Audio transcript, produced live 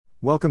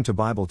Welcome to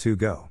Bible 2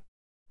 Go.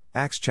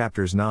 Acts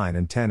chapters 9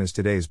 and 10 is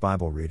today's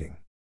Bible reading.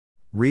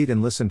 Read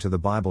and listen to the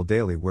Bible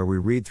daily, where we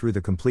read through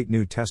the complete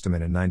New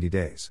Testament in 90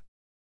 days.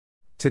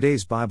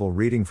 Today's Bible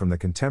reading from the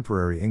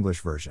Contemporary English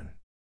Version.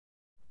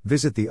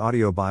 Visit the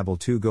Audio Bible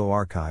 2 Go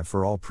archive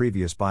for all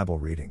previous Bible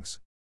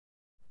readings.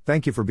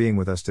 Thank you for being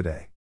with us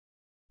today.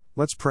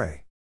 Let's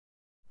pray.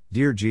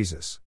 Dear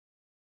Jesus,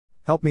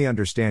 help me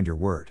understand your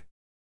word.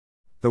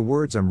 The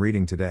words I'm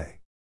reading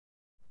today.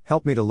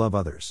 Help me to love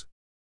others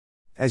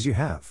as you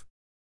have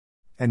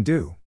and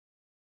do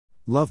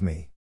love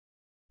me.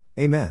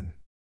 Amen.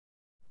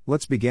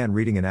 Let's begin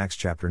reading in Acts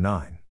chapter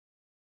 9.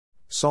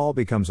 Saul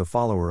becomes a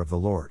follower of the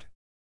Lord.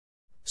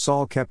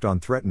 Saul kept on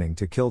threatening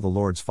to kill the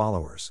Lord's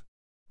followers.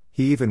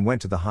 He even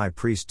went to the high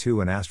priest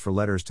too and asked for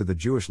letters to the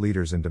Jewish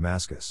leaders in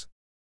Damascus.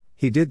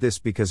 He did this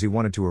because he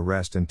wanted to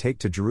arrest and take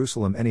to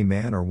Jerusalem any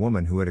man or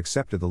woman who had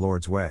accepted the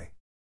Lord's way.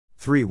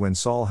 3. When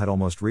Saul had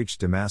almost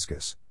reached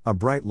Damascus, a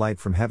bright light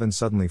from heaven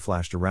suddenly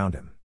flashed around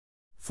him.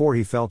 4.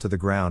 He fell to the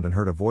ground and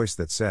heard a voice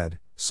that said,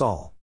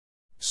 Saul,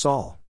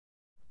 Saul,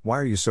 why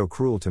are you so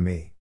cruel to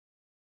me?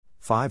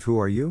 5. Who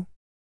are you?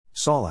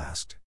 Saul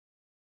asked.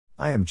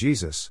 I am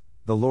Jesus,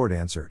 the Lord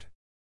answered.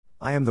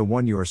 I am the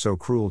one you are so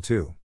cruel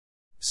to.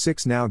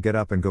 6. Now get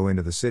up and go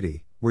into the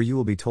city, where you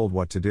will be told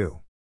what to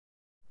do.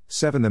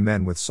 7. The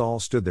men with Saul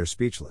stood there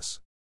speechless.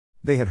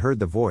 They had heard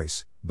the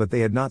voice, but they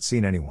had not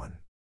seen anyone.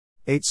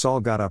 8. Saul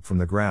got up from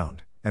the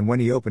ground, and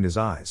when he opened his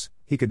eyes,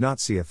 he could not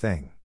see a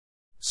thing.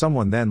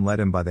 Someone then led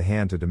him by the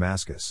hand to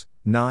Damascus.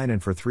 9.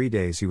 And for 3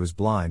 days he was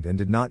blind and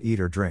did not eat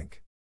or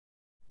drink.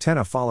 10.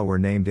 A follower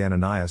named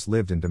Ananias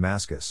lived in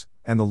Damascus,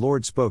 and the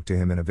Lord spoke to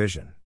him in a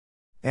vision.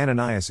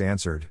 Ananias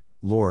answered,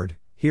 Lord,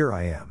 here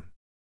I am.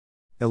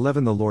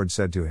 11. The Lord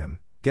said to him,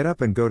 Get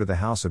up and go to the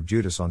house of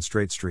Judas on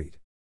Straight Street.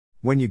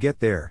 When you get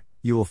there,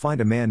 you will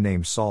find a man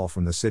named Saul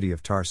from the city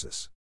of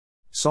Tarsus.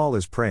 Saul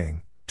is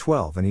praying.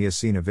 12. And he has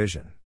seen a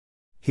vision.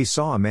 He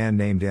saw a man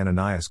named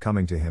Ananias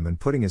coming to him and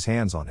putting his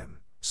hands on him,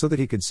 so that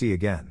he could see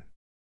again.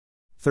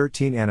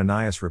 13.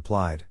 Ananias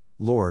replied,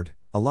 Lord,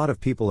 a lot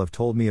of people have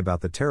told me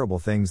about the terrible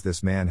things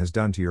this man has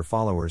done to your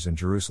followers in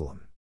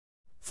Jerusalem.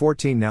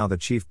 14. Now the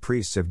chief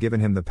priests have given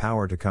him the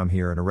power to come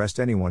here and arrest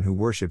anyone who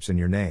worships in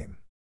your name.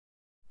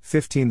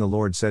 15. The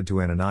Lord said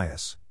to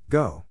Ananias,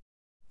 Go.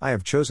 I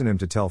have chosen him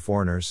to tell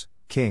foreigners,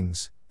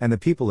 kings, and the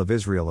people of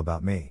Israel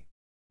about me.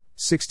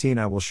 16.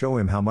 I will show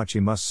him how much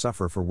he must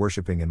suffer for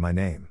worshipping in my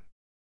name.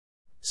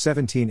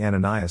 17.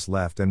 Ananias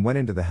left and went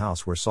into the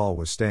house where Saul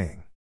was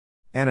staying.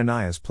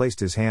 Ananias placed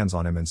his hands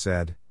on him and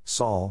said,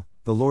 Saul,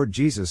 the Lord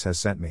Jesus has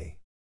sent me.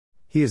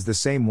 He is the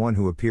same one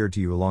who appeared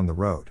to you along the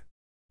road.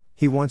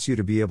 He wants you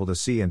to be able to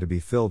see and to be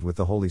filled with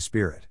the Holy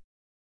Spirit.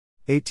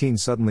 18.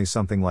 Suddenly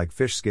something like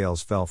fish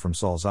scales fell from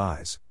Saul's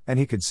eyes, and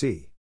he could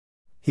see.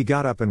 He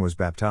got up and was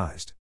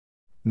baptized.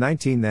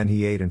 19. Then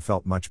he ate and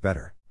felt much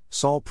better.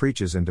 Saul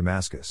preaches in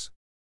Damascus.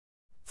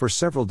 For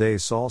several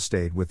days Saul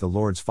stayed with the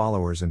Lord's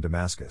followers in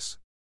Damascus.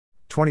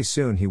 20.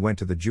 Soon he went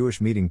to the Jewish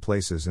meeting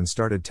places and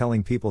started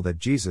telling people that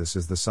Jesus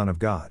is the Son of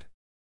God.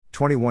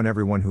 21.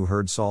 Everyone who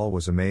heard Saul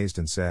was amazed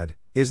and said,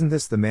 Isn't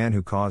this the man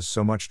who caused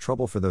so much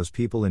trouble for those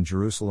people in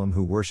Jerusalem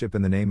who worship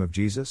in the name of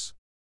Jesus?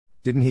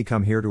 Didn't he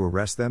come here to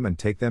arrest them and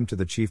take them to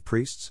the chief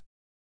priests?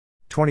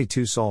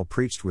 22. Saul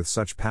preached with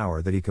such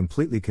power that he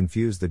completely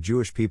confused the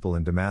Jewish people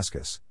in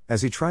Damascus,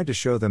 as he tried to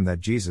show them that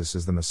Jesus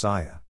is the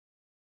Messiah.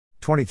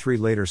 23.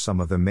 Later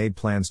some of them made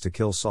plans to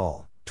kill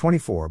Saul.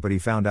 24. But he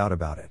found out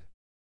about it.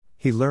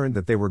 He learned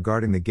that they were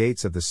guarding the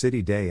gates of the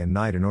city day and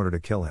night in order to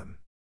kill him.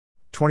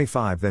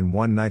 25. Then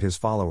one night his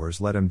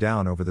followers let him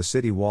down over the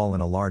city wall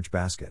in a large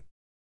basket.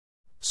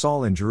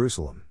 Saul in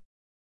Jerusalem.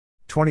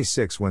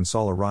 26. When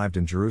Saul arrived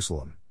in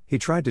Jerusalem, he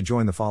tried to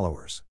join the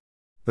followers.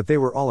 But they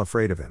were all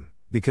afraid of him,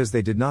 because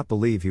they did not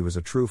believe he was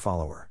a true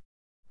follower.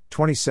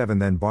 27.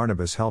 Then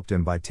Barnabas helped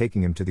him by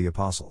taking him to the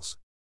apostles.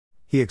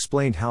 He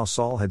explained how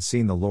Saul had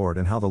seen the Lord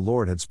and how the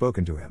Lord had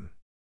spoken to him.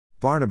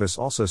 Barnabas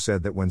also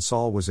said that when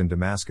Saul was in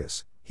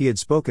Damascus, he had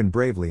spoken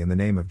bravely in the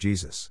name of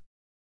Jesus.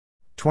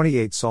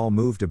 28. Saul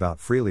moved about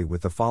freely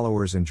with the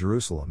followers in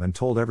Jerusalem and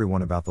told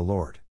everyone about the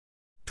Lord.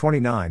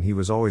 29. He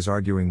was always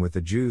arguing with the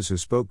Jews who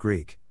spoke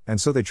Greek,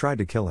 and so they tried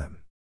to kill him.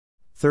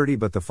 30.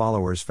 But the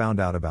followers found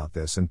out about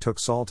this and took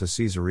Saul to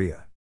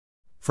Caesarea.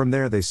 From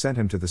there they sent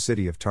him to the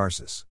city of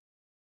Tarsus.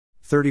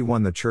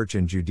 31. The church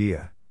in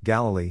Judea,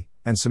 Galilee,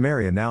 and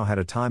Samaria now had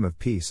a time of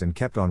peace and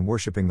kept on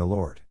worshiping the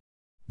Lord.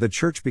 The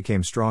church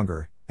became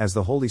stronger, as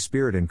the Holy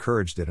Spirit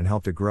encouraged it and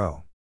helped it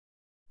grow.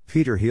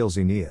 Peter heals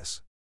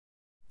Aeneas.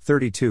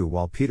 32.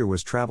 While Peter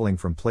was traveling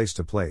from place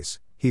to place,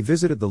 he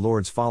visited the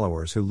Lord's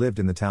followers who lived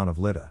in the town of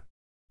Lydda.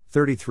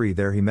 33.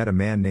 There he met a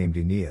man named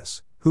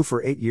Aeneas, who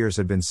for 8 years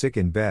had been sick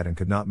in bed and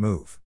could not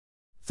move.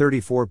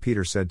 34.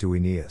 Peter said to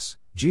Aeneas,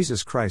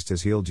 Jesus Christ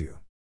has healed you.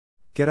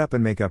 Get up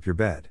and make up your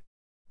bed.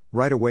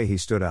 Right away he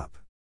stood up.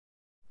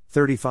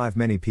 35.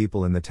 Many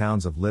people in the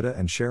towns of Lydda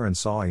and Sharon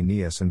saw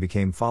Aeneas and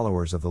became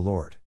followers of the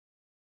Lord.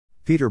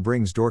 Peter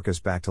brings Dorcas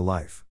back to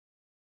life.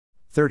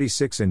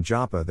 36. In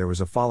Joppa there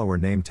was a follower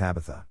named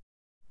Tabitha.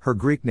 Her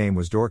Greek name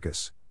was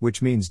Dorcas, which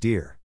means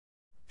dear.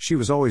 She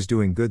was always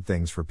doing good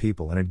things for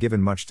people and had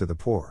given much to the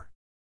poor.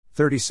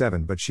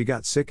 37 But she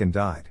got sick and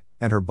died,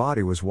 and her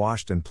body was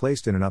washed and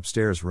placed in an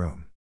upstairs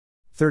room.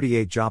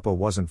 38 Joppa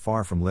wasn't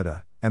far from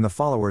Lydda, and the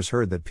followers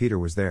heard that Peter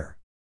was there.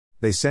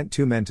 They sent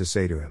 2 men to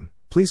say to him,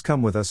 "Please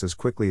come with us as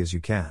quickly as you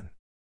can."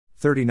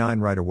 39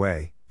 Right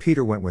away,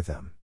 Peter went with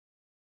them.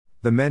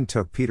 The men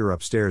took Peter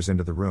upstairs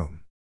into the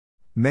room.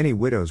 Many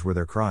widows were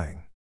there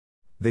crying.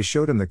 They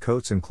showed him the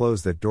coats and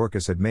clothes that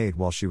Dorcas had made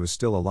while she was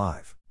still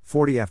alive.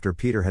 40 After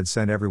Peter had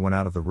sent everyone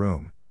out of the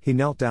room, he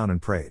knelt down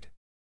and prayed.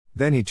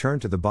 Then he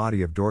turned to the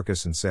body of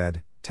Dorcas and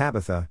said,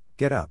 "Tabitha,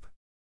 get up."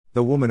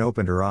 The woman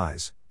opened her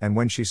eyes, and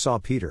when she saw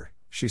Peter,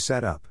 she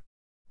sat up.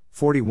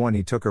 41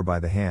 He took her by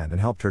the hand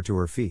and helped her to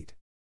her feet.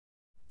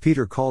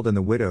 Peter called in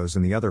the widows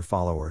and the other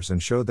followers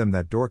and showed them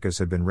that Dorcas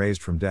had been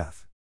raised from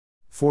death.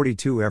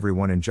 42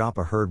 Everyone in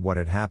Joppa heard what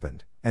had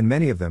happened, and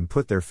many of them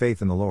put their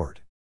faith in the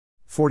Lord.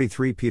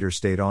 43 Peter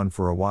stayed on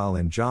for a while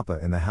in Joppa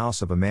in the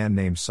house of a man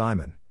named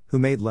Simon, who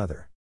made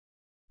leather.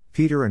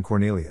 Peter and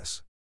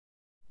Cornelius.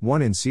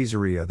 1 In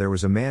Caesarea there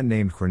was a man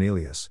named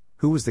Cornelius,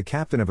 who was the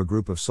captain of a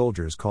group of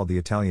soldiers called the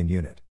Italian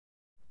Unit.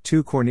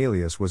 2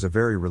 Cornelius was a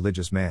very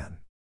religious man.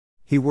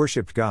 He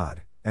worshipped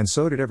God, and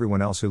so did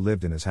everyone else who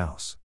lived in his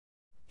house.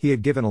 He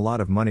had given a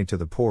lot of money to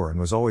the poor and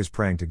was always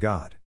praying to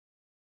God.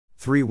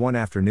 3 One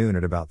afternoon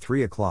at about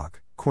 3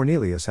 o'clock,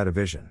 Cornelius had a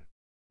vision.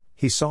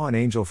 He saw an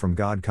angel from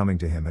God coming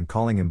to him and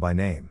calling him by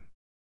name.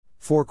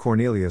 4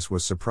 Cornelius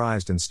was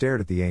surprised and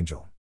stared at the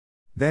angel.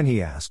 Then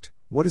he asked,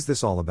 "What is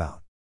this all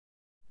about?"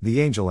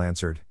 The angel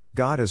answered,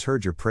 "God has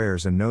heard your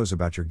prayers and knows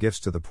about your gifts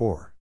to the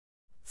poor."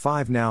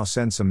 5 Now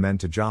send some men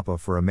to Joppa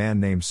for a man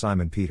named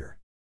Simon Peter.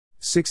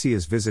 6 He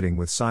is visiting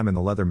with Simon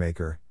the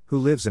leathermaker, who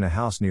lives in a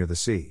house near the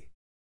sea.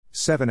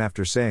 7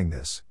 After saying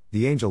this,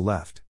 the angel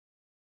left.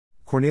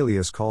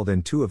 Cornelius called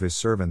in 2 of his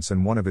servants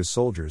and 1 of his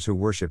soldiers who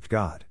worshipped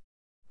God.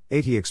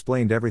 8 He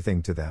explained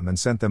everything to them and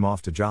sent them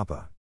off to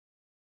Joppa.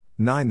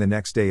 9 The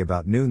next day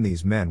about noon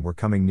these men were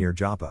coming near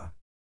Joppa.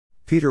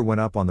 Peter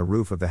went up on the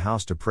roof of the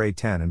house to pray.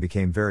 10 And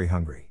became very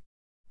hungry.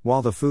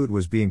 While the food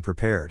was being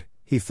prepared,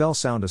 he fell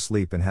sound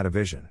asleep and had a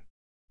vision.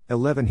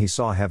 11 He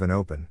saw heaven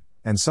open,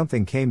 and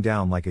something came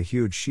down like a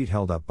huge sheet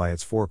held up by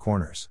its 4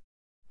 corners.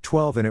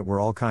 12 In it were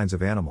all kinds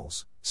of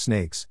animals,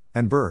 snakes,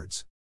 and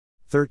birds.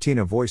 13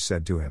 A voice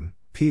said to him,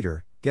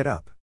 "Peter, get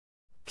up.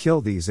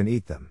 Kill these and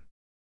eat them."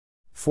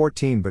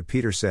 14 But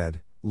Peter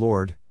said,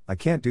 "Lord, I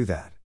can't do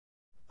that.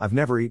 I've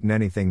never eaten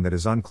anything that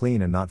is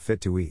unclean and not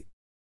fit to eat."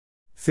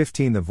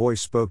 15 The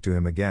voice spoke to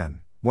him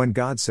again, "When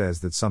God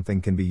says that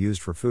something can be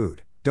used for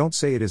food, don't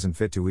say it isn't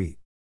fit to eat."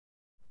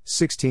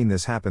 16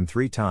 This happened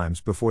 3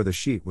 times before the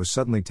sheet was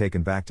suddenly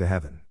taken back to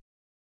heaven.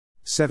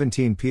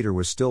 17 Peter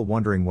was still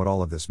wondering what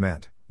all of this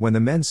meant, when the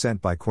men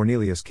sent by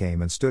Cornelius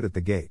came and stood at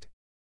the gate.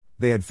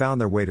 They had found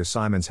their way to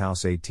Simon's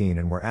house. 18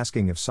 And were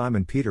asking if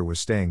Simon Peter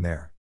was staying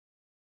there.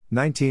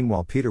 19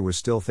 While Peter was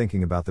still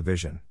thinking about the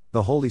vision,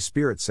 the Holy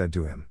Spirit said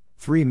to him,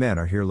 3 men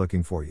are here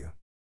looking for you.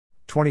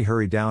 20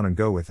 Hurry down and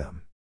go with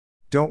them.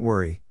 Don't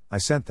worry, I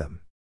sent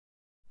them.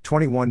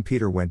 21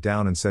 Peter went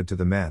down and said to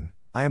the men,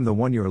 I am the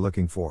one you are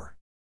looking for.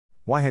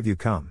 Why have you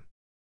come?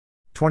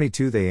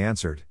 22 They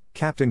answered,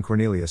 Captain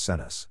Cornelius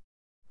sent us.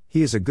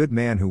 He is a good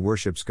man who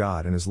worships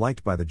God and is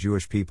liked by the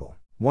Jewish people.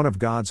 One of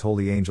God's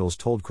holy angels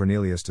told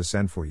Cornelius to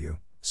send for you,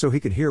 so he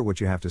could hear what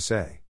you have to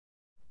say.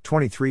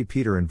 23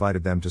 Peter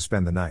invited them to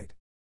spend the night.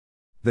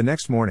 The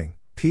next morning,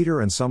 Peter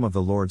and some of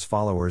the Lord's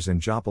followers in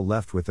Joppa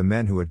left with the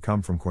men who had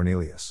come from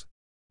Cornelius.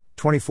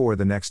 24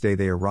 The next day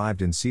they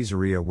arrived in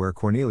Caesarea where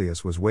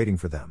Cornelius was waiting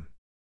for them.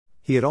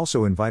 He had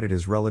also invited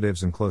his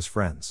relatives and close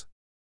friends.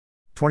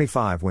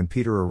 25 When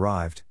Peter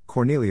arrived,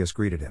 Cornelius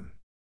greeted him.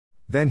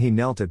 Then he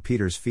knelt at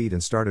Peter's feet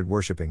and started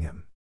worshipping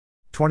him.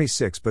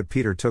 26 But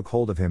Peter took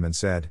hold of him and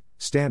said,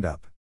 Stand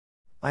up.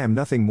 I am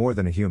nothing more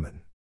than a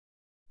human.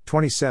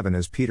 27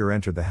 As Peter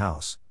entered the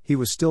house, he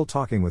was still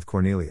talking with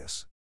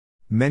Cornelius.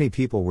 Many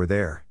people were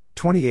there.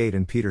 28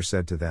 And Peter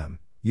said to them,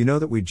 You know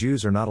that we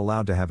Jews are not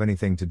allowed to have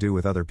anything to do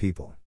with other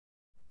people.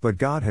 But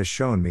God has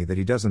shown me that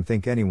he doesn't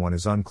think anyone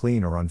is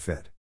unclean or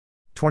unfit.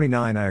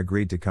 29 I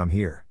agreed to come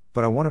here,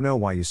 but I want to know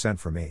why you sent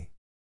for me.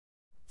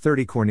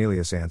 30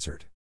 Cornelius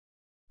answered.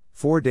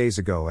 4 days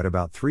ago at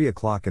about 3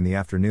 o'clock in the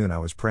afternoon I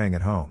was praying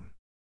at home.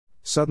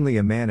 Suddenly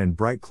a man in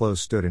bright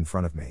clothes stood in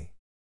front of me.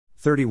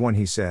 31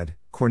 He said,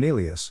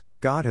 Cornelius,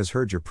 God has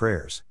heard your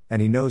prayers,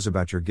 and he knows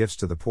about your gifts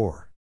to the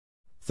poor.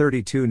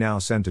 32 Now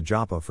send to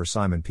Joppa for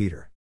Simon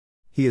Peter.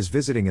 He is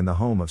visiting in the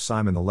home of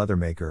Simon the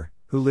leathermaker,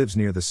 who lives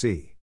near the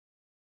sea.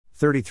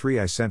 33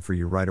 I sent for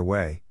you right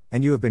away,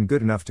 and you have been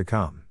good enough to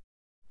come.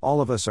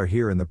 All of us are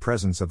here in the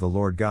presence of the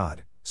Lord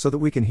God, so that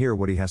we can hear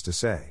what he has to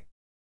say.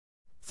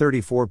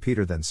 34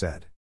 Peter then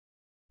said,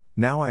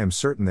 Now I am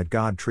certain that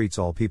God treats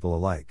all people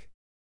alike.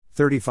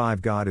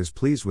 35 God is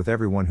pleased with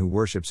everyone who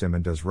worships him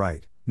and does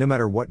right, no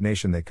matter what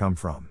nation they come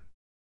from.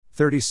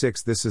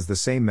 36 This is the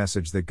same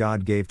message that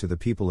God gave to the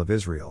people of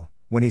Israel,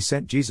 when he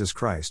sent Jesus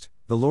Christ,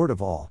 the Lord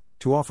of all,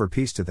 to offer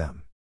peace to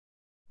them.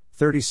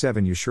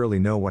 37 You surely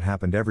know what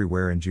happened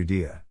everywhere in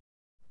Judea.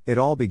 It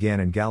all began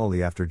in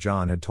Galilee after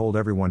John had told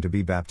everyone to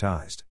be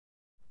baptized.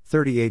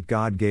 38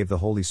 God gave the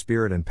Holy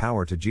Spirit and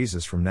power to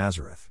Jesus from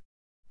Nazareth.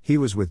 He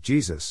was with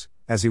Jesus,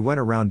 as he went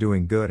around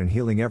doing good and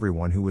healing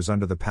everyone who was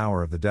under the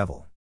power of the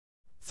devil.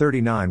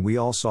 39 We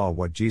all saw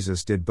what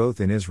Jesus did both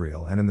in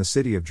Israel and in the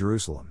city of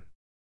Jerusalem.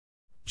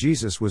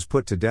 Jesus was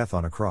put to death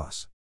on a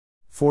cross.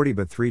 40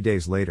 But 3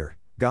 days later,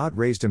 God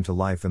raised him to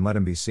life and let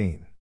him be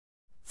seen.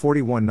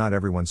 41 Not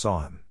everyone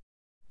saw him.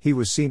 He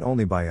was seen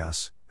only by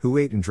us, who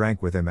ate and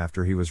drank with him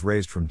after he was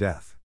raised from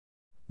death.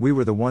 We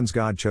were the ones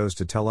God chose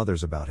to tell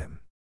others about him.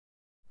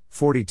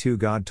 42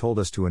 God told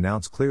us to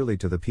announce clearly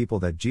to the people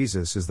that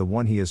Jesus is the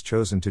one he has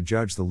chosen to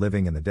judge the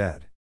living and the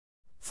dead.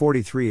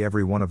 43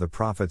 Every one of the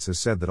prophets has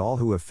said that all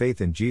who have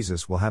faith in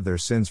Jesus will have their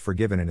sins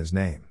forgiven in his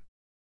name.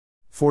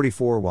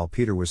 44 While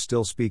Peter was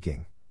still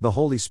speaking, the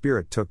Holy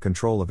Spirit took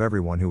control of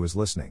everyone who was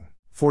listening.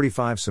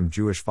 45 Some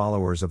Jewish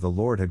followers of the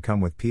Lord had come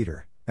with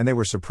Peter, and they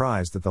were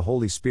surprised that the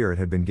Holy Spirit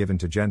had been given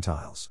to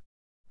Gentiles.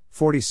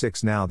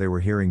 46 Now they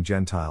were hearing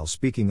Gentiles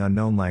speaking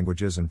unknown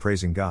languages and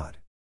praising God.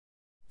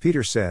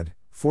 Peter said,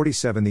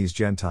 47 These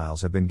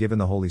Gentiles have been given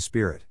the Holy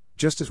Spirit,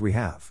 just as we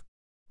have.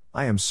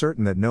 I am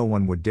certain that no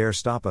one would dare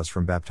stop us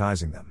from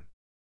baptizing them.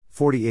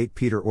 48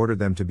 Peter ordered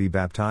them to be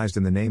baptized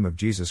in the name of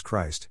Jesus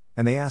Christ,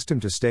 and they asked him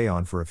to stay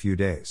on for a few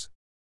days.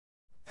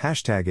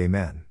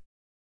 #Amen.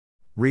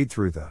 Read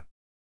through the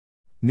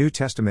New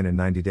Testament in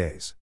 90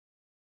 days.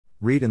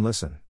 Read and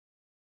listen.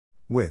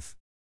 With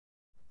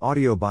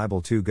Audio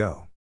Bible 2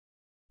 Go.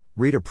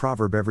 Read a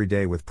proverb every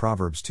day with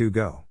Proverbs 2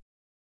 Go.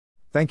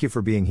 Thank you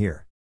for being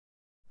here.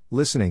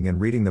 Listening and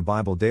reading the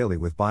Bible daily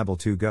with Bible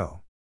 2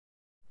 Go.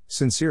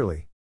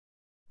 Sincerely,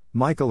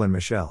 Michael and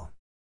Michelle.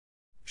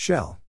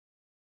 Shell.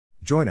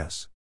 Join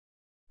us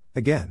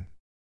again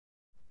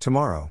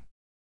tomorrow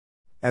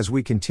as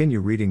we continue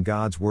reading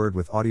God's Word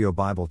with Audio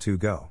Bible 2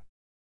 Go.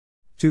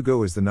 2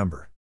 Go is the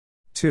number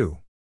 2.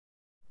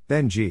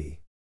 Then G.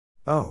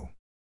 O.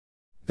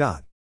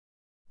 Dot.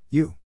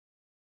 U.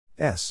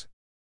 S.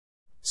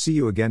 See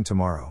you again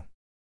tomorrow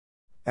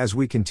as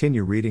we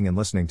continue reading and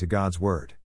listening to God's Word.